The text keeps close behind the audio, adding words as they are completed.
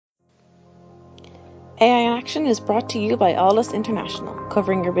AI in Action is brought to you by Alldus International,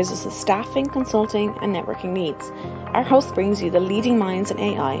 covering your business's staffing, consulting, and networking needs. Our host brings you the leading minds in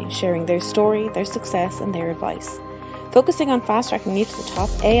AI, sharing their story, their success, and their advice. Focusing on fast-tracking you to the top,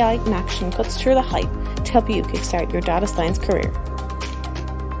 AI in Action cuts through the hype to help you kickstart your data science career.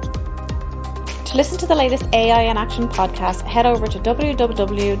 To listen to the latest AI in Action podcast, head over to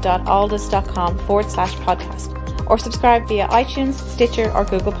www.alldus.com/podcast or subscribe via iTunes, Stitcher, or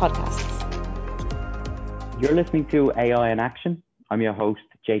Google Podcasts. You're listening to AI in Action. I'm your host,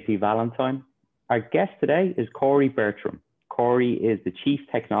 JP Valentine. Our guest today is Corey Bertram. Corey is the Chief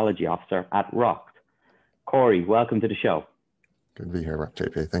Technology Officer at Rokt. Corey, welcome to the show. Good to be here,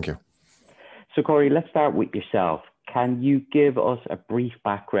 JP. Thank you. So Corey, let's start with yourself. Can you give us a brief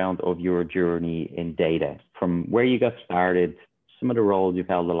background of your journey in data, from where you got started, some of the roles you've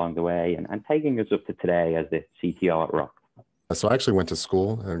held along the way, and taking us up to today as the CTO at Rokt? So I actually went to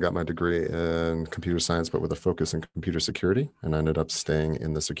school and got my degree in computer science, but with a focus in computer security. And I ended up staying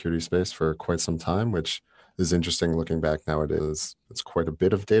in the security space for quite some time, which is interesting looking back nowadays. It's quite a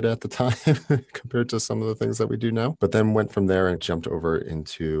bit of data at the time compared to some of the things that we do now. But then went from there and jumped over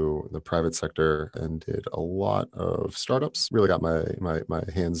into the private sector and did a lot of startups. Really got my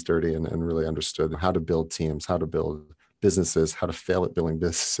hands dirty and really understood how to build teams, how to build businesses, how to fail at building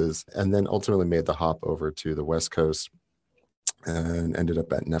businesses, and then ultimately made the hop over to the West Coast and ended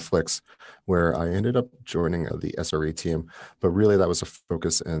up at Netflix, where I ended up joining the SRE team. But really that was a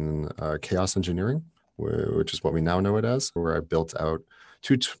focus in chaos engineering, which is what we now know it as, where I built out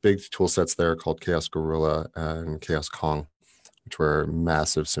two big tool sets there called Chaos Gorilla and Chaos Kong, which were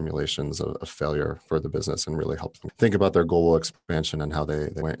massive simulations of failure for the business and really helped them think about their global expansion and how they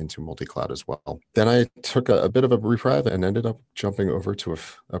went into multi-cloud as well. Then I took a bit of a reprieve and ended up jumping over to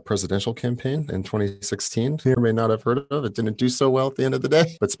a presidential campaign in 2016. You may not have heard of it. Didn't do so well at the end of the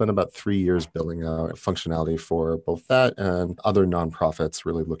day, but spent about 3 years building out functionality for both that and other nonprofits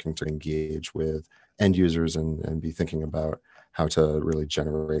really looking to engage with end users and be thinking about how to really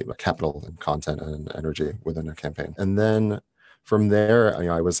generate capital and content and energy within a campaign. And then from there,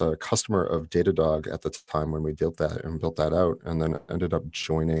 I was a customer of Datadog at the time when we built that out, and then ended up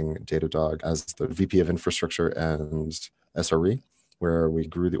joining Datadog as the VP of Infrastructure and SRE, where we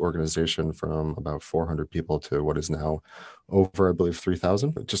grew the organization from about 400 people to what is now over, I believe,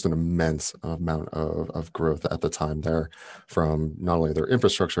 3,000. Just an immense amount of growth at the time there from not only their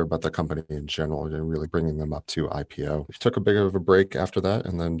infrastructure, but the company in general, and really bringing them up to IPO. We took a bit of a break after that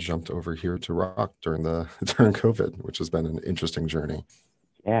and then jumped over here to Rokt during COVID, which has been an interesting journey.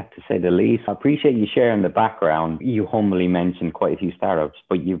 Yeah, to say the least. I appreciate you sharing the background. You humbly mentioned quite a few startups,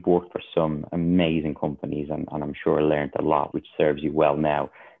 but you've worked for some amazing companies and I'm sure learned a lot, which serves you well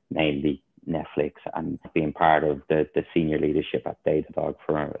now, namely Netflix, and being part of the senior leadership at Datadog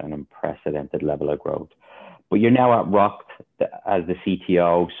for an unprecedented level of growth. But you're now at Rokt as the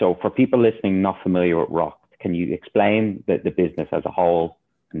CTO. So for people listening not familiar with Rokt, can you explain the business as a whole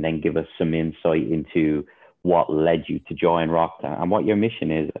and then give us some insight into what led you to join Rokt and what your mission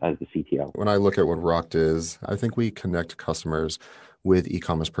is as the CTO? When I look at what Rokt is, I think we connect customers with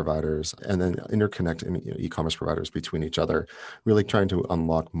e-commerce providers and then interconnect e-commerce providers between each other, really trying to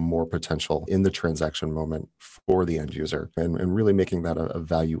unlock more potential in the transaction moment for the end user and really making that a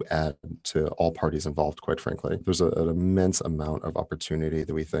value add to all parties involved, quite frankly. There's an immense amount of opportunity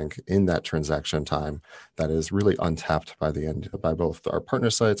that we think in that transaction time that is really untapped by both our partner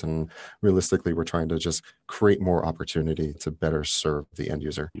sites, and realistically, we're trying to just create more opportunity to better serve the end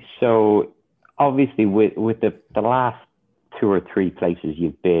user. So obviously with the last 2 or 3 places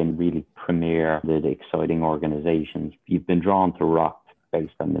you've been really premier, the exciting organizations, you've been drawn to Rokt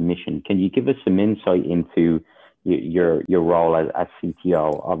based on the mission. Can you give us some insight into your role as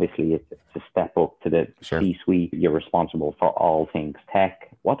CTO? Obviously, it's a step up to the C-suite. You're responsible for all things tech.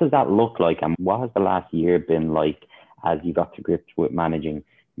 What does that look like, and what has the last year been like as you got to grips with managing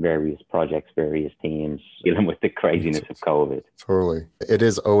various projects, various teams, dealing with the craziness of COVID? Totally. It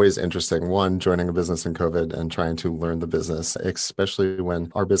is always interesting, joining a business in COVID and trying to learn the business, especially when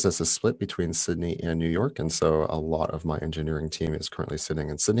our business is split between Sydney and New York. And so a lot of my engineering team is currently sitting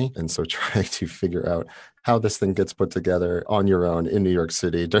in Sydney. And so trying to figure out how this thing gets put together on your own in New York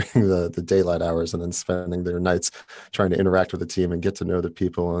City during the daylight hours, and then spending their nights trying to interact with the team and get to know the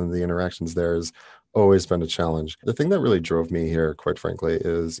people and the interactions there is always been a challenge. The thing that really drove me here, quite frankly,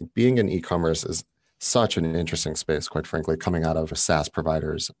 is being in e-commerce is such an interesting space, quite frankly, coming out of SaaS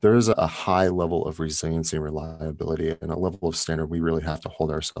providers. There is a high level of resiliency and reliability and a level of standard we really have to hold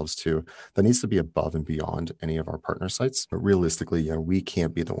ourselves to that needs to be above and beyond any of our partner sites. But realistically, we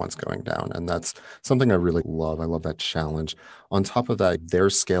can't be the ones going down. And that's something I really love. I love that challenge. On top of that, their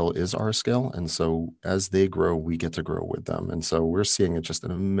scale is our scale. And so as they grow, we get to grow with them. And so we're seeing just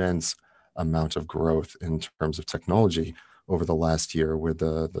an immense amount of growth in terms of technology over the last year with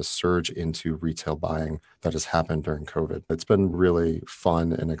the surge into retail buying that has happened during COVID. It's been really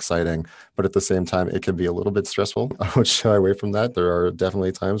fun and exciting, but at the same time, it can be a little bit stressful. I would shy away from that. There are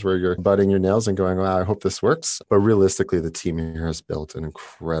definitely times where you're biting your nails and going, wow, I hope this works. But realistically, the team here has built an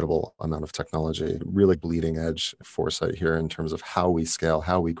incredible amount of technology, really bleeding edge foresight here in terms of how we scale,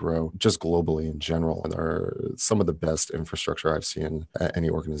 how we grow, just globally in general. And are some of the best infrastructure I've seen at any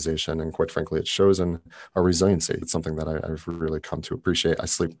organization. And quite frankly, it shows in our resiliency. It's something that I've really come to appreciate. I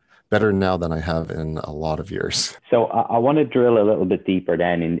sleep better now than I have in a lot of years. So I want to drill a little bit deeper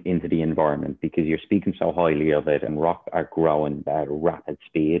then into the environment, because you're speaking so highly of it, and Rokt are growing at a rapid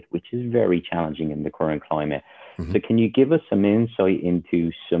speed, which is very challenging in the current climate. Mm-hmm. So can you give us some insight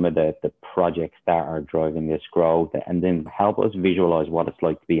into some of the projects that are driving this growth, and then help us visualize what it's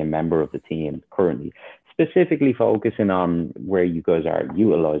like to be a member of the team currently, specifically focusing on where you guys are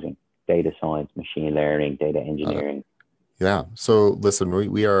utilizing data science, machine learning, data engineering? Yeah. So listen,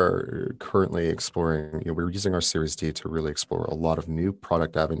 we are currently exploring, we're using our Series D to really explore a lot of new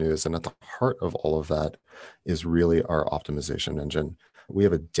product avenues. And at the heart of all of that is really our optimization engine. We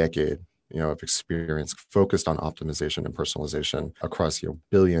have a decade of experience focused on optimization and personalization across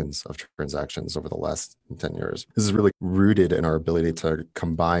billions of transactions over the last 10 years. This is really rooted in our ability to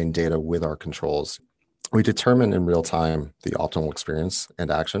combine data with our controls. We determine in real time the optimal experience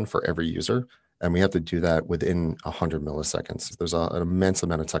and action for every user. And we have to do that within 100 milliseconds. There's an immense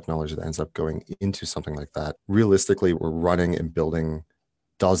amount of technology that ends up going into something like that. Realistically, we're running and building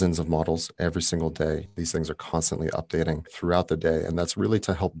dozens of models every single day. These things are constantly updating throughout the day. And that's really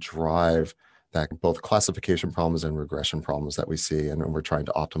to help drive that both classification problems and regression problems that we see and we're trying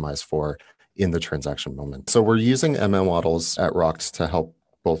to optimize for in the transaction moment. So we're using ML models at Rokt to help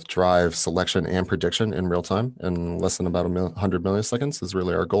both drive selection and prediction in real time in less than about 100 milliseconds is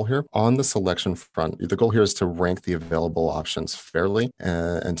really our goal here. On the selection front, the goal here is to rank the available options fairly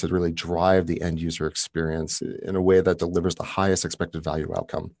and to really drive the end user experience in a way that delivers the highest expected value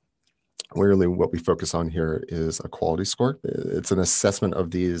outcome. Really, what we focus on here is a quality score. It's an assessment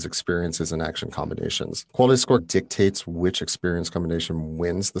of these experiences and action combinations. Quality score dictates which experience combination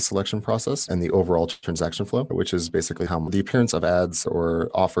wins the selection process and the overall transaction flow, which is basically how the appearance of ads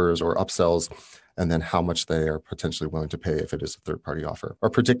or offers or upsells, and then how much they are potentially willing to pay if it is a third-party offer. Our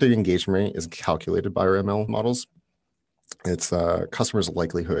predicted engagement rate is calculated by our ML models. It's a customer's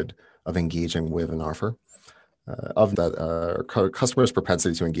likelihood of engaging with an offer. Of that, customers'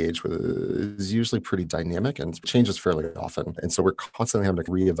 propensity to engage with is usually pretty dynamic and changes fairly often. And so we're constantly having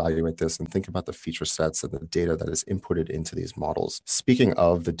to reevaluate this and think about the feature sets and the data that is inputted into these models. Speaking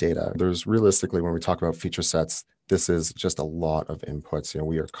of the data, there's realistically, when we talk about feature sets, this is just a lot of inputs.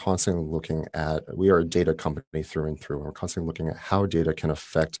 We are constantly looking at, we are a data company through and through. We're constantly looking at how data can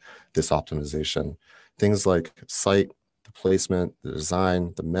affect this optimization. Things like site, the placement, the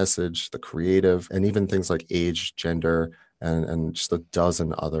design, the message, the creative, and even things like age, gender, and just a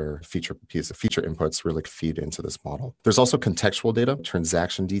dozen other feature inputs really feed into this model. There's also contextual data,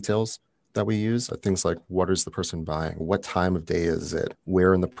 transaction details that we use, things like what is the person buying, what time of day is it,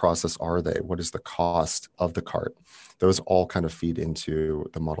 where in the process are they, what is the cost of the cart. Those all kind of feed into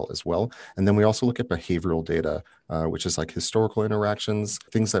the model as well. And then we also look at behavioral data, which is like historical interactions,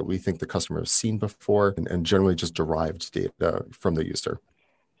 things that we think the customer has seen before, and generally just derived data from the user.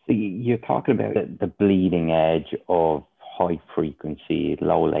 So you're talking about the bleeding edge of high frequency,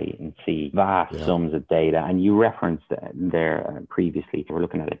 low latency, vast sums of data. And you referenced there previously, we're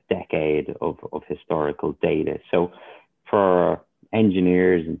looking at a decade of historical data. So for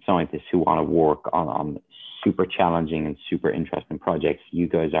engineers and scientists who want to work on super challenging and super interesting projects, you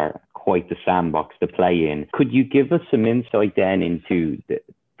guys are quite the sandbox to play in. Could you give us some insight then into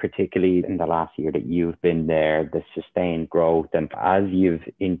particularly in the last year that you've been there, the sustained growth, and as you've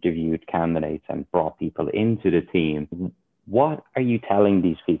interviewed candidates and brought people into the team, what are you telling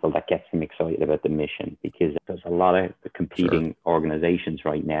these people that gets them excited about the mission? Because there's a lot of competing organizations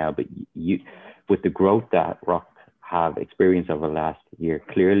right now, but you, with the growth that Rokt have experienced over the last year,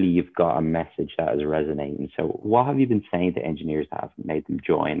 clearly you've got a message that is resonating. So what have you been saying to engineers that have made them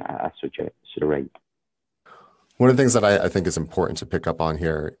join at such a rate? One of the things that I think is important to pick up on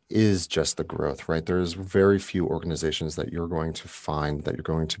here is just the growth, right? There's very few organizations that you're going to find that you're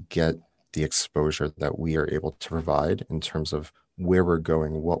going to get the exposure that we are able to provide in terms of where we're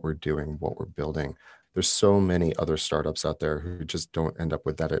going, what we're doing, what we're building. There's so many other startups out there who just don't end up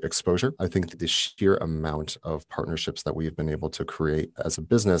with that exposure. I think the sheer amount of partnerships that we've been able to create as a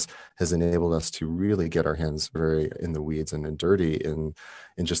business has enabled us to really get our hands very in the weeds and dirty in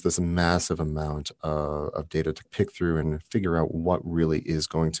just this massive amount of data to pick through and figure out what really is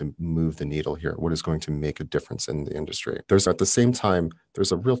going to move the needle here, what is going to make a difference in the industry. At the same time,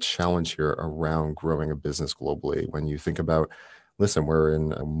 there's a real challenge here around growing a business globally. When you think about, listen, we're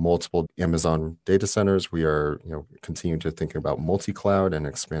in multiple Amazon data centers. We are, continuing to think about multi-cloud and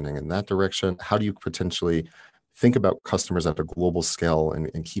expanding in that direction. How do you potentially think about customers at a global scale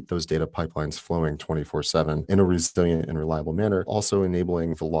and keep those data pipelines flowing 24/7 in a resilient and reliable manner, also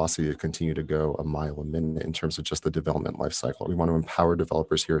enabling velocity to continue to go a mile a minute in terms of just the development lifecycle. We want to empower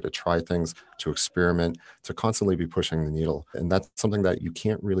developers here to try things, to experiment, to constantly be pushing the needle. And that's something that you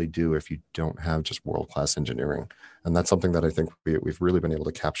can't really do if you don't have just world-class engineering. And that's something that I think we've really been able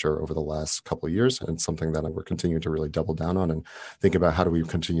to capture over the last couple of years, and something that we're continuing to really double down on and think about how do we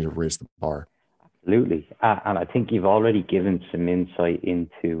continue to raise the bar. Absolutely. And I think you've already given some insight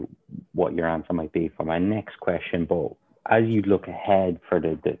into what your answer might be for my next question. But as you look ahead for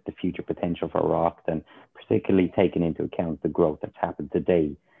the future potential for Rokt, and particularly taking into account the growth that's happened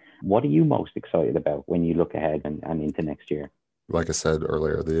today, what are you most excited about when you look ahead and into next year? Like I said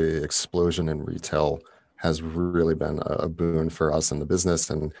earlier, the explosion in retail has really been a boon for us in the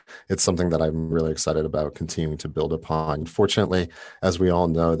business. And it's something that I'm really excited about continuing to build upon. Fortunately, as we all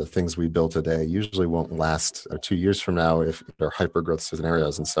know, the things we build today usually won't last 2 years from now if they're hyper growth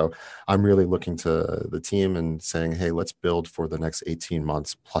scenarios. And so I'm really looking to the team and saying, hey, let's build for the next 18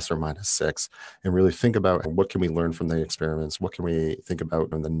 months, plus or minus 6, and really think about what can we learn from the experiments? What can we think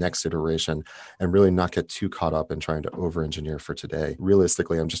about in the next iteration, and really not get too caught up in trying to over-engineer for today.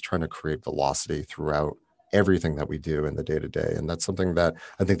 Realistically, I'm just trying to create velocity throughout everything that we do in the day-to-day. And that's something that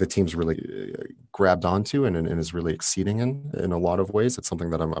I think the team's really grabbed onto and is really exceeding in a lot of ways. It's something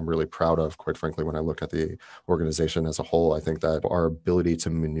that I'm really proud of, quite frankly. When I look at the organization as a whole, I think that our ability to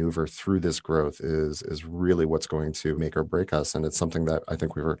maneuver through this growth is really what's going to make or break us. And it's something that I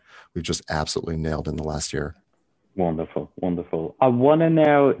think we've just absolutely nailed in the last year. Wonderful, wonderful. I want to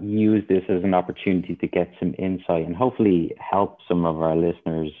now use this as an opportunity to get some insight and hopefully help some of our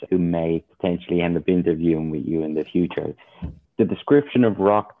listeners who may potentially end up interviewing with you in the future. The description of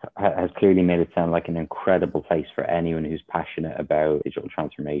Rokt has clearly made it sound like an incredible place for anyone who's passionate about digital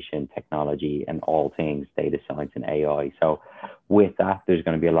transformation, technology, and all things data science and AI. So with that, there's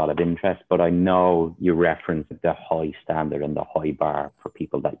going to be a lot of interest, but I know you referenced the high standard and the high bar for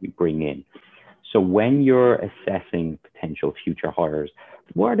people that you bring in. So when you're assessing potential future hires,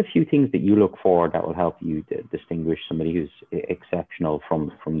 what are the few things that you look for that will help you to distinguish somebody who's exceptional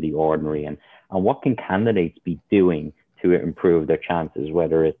from the ordinary? And what can candidates be doing to improve their chances,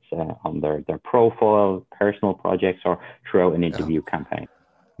 whether it's on their profile, personal projects, or throughout an interview campaign?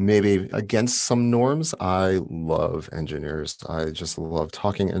 Maybe against some norms, I love engineers. I just love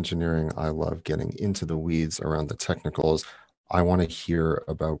talking engineering. I love getting into the weeds around the technicals. I want to hear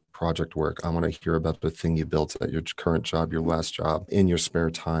about project work. I want to hear about the thing you built at your current job, your last job, in your spare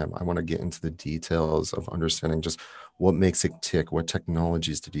time. I want to get into the details of understanding just what makes it tick. What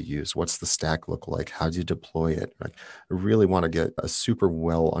technologies did you use? What's the stack look like? How do you deploy it? Like, I really want to get a super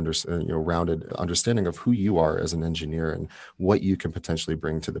rounded understanding of who you are as an engineer and what you can potentially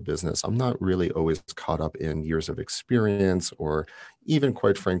bring to the business. I'm not really always caught up in years of experience or even,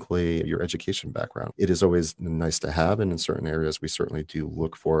 quite frankly, your education background. It is always nice to have, and in certain areas, we certainly do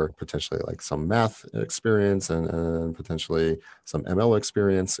look for potentially like some math experience and potentially some ML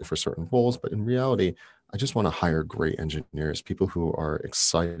experience for certain roles. But in reality, I just want to hire great engineers, people who are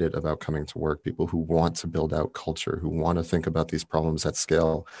excited about coming to work, people who want to build out culture, who want to think about these problems at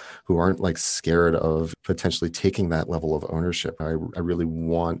scale, who aren't like scared of potentially taking that level of ownership. I really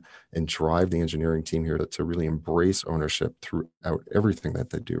want and drive the engineering team here to really embrace ownership throughout everything that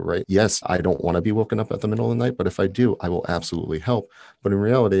they do, right? Yes, I don't want to be woken up at the middle of the night, but if I do, I will absolutely help. But in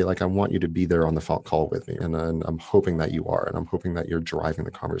reality, like, I want you to be there on the phone call with me. And I'm hoping that you are, and I'm hoping that you're driving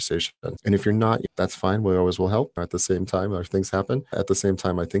the conversation. And if you're not, that's fine. We always will help. At the same time, if things happen, at the same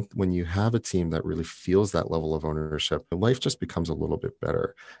time, I think when you have a team that really feels that level of ownership, life just becomes a little bit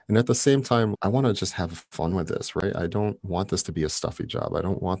better. And at the same time, I want to just have fun with this, right? I don't want this to be a stuffy job. I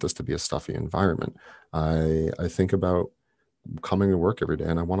don't want this to be a stuffy environment. I think about coming to work every day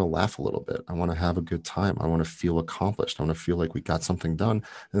and I want to laugh a little bit. I want to have a good time. I want to feel accomplished. I want to feel like we got something done.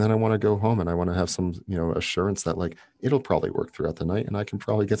 And then I want to go home and I want to have some, assurance that like it'll probably work throughout the night and I can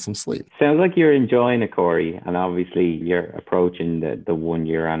probably get some sleep. Sounds like you're enjoying it, Corey. And obviously you're approaching the 1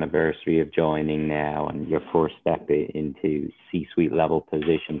 year anniversary of joining now and your first step into C-suite level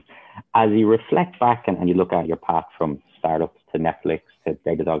positions. As you reflect back and you look at your path from startups to Netflix to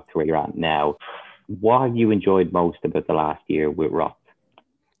Datadog to where you're at now, what have you enjoyed most about the last year with Rokt?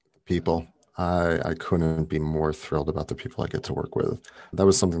 People. I couldn't be more thrilled about the people I get to work with. That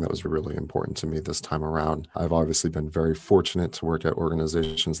was something that was really important to me this time around. I've obviously been very fortunate to work at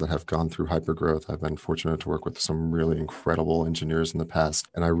organizations that have gone through hypergrowth. I've been fortunate to work with some really incredible engineers in the past.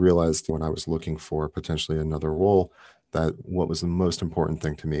 And I realized when I was looking for potentially another role, that what was the most important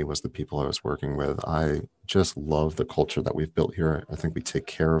thing to me was the people I was working with. I just love the culture that we've built here. I think we take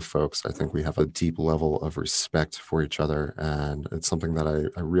care of folks. I think we have a deep level of respect for each other. And it's something that I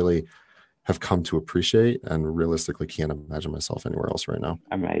really have come to appreciate and realistically can't imagine myself anywhere else right now.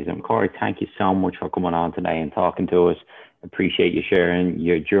 Amazing. Corey, thank you so much for coming on today and talking to us. Appreciate you sharing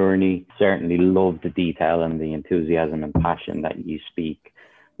your journey. Certainly love the detail and the enthusiasm and passion that you speak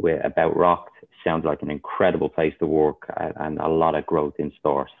about Rokt. Sounds like an incredible place to work and a lot of growth in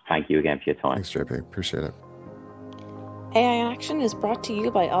store. Thank you again for your time. Thanks, JP. Appreciate it. AI in Action is brought to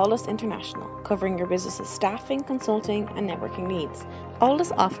you by Alldus International, covering your business's staffing, consulting, and networking needs.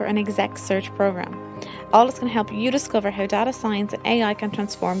 Alldus offer an exec search program. Alldus can help you discover how data science and AI can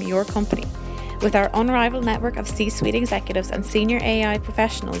transform your company. With our unrivaled network of C-suite executives and senior AI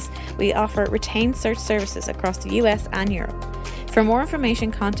professionals, we offer retained search services across the US and Europe. For more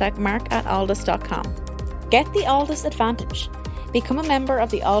information, contact mark@alldus.com. Get the Alldus advantage. Become a member of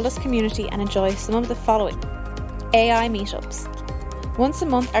the Alldus community and enjoy some of the following: AI meetups. Once a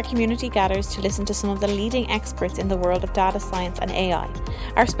month, our community gathers to listen to some of the leading experts in the world of data science and AI.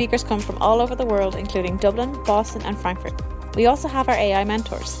 Our speakers come from all over the world, including Dublin, Boston, and Frankfurt. We also have our AI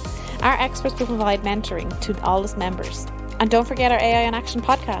mentors. Our experts will provide mentoring to Alldus members. And don't forget our AI in Action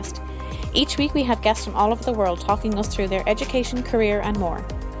podcast. Each week we have guests from all over the world talking us through their education, career, and more.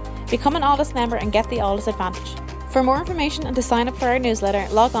 Become an Alldus member and get the Alldus advantage. For more information and to sign up for our newsletter,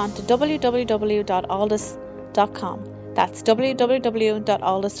 log on to www.alldus.com. That's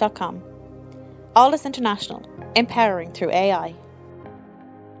www.alldus.com. Alldus International, empowering through AI.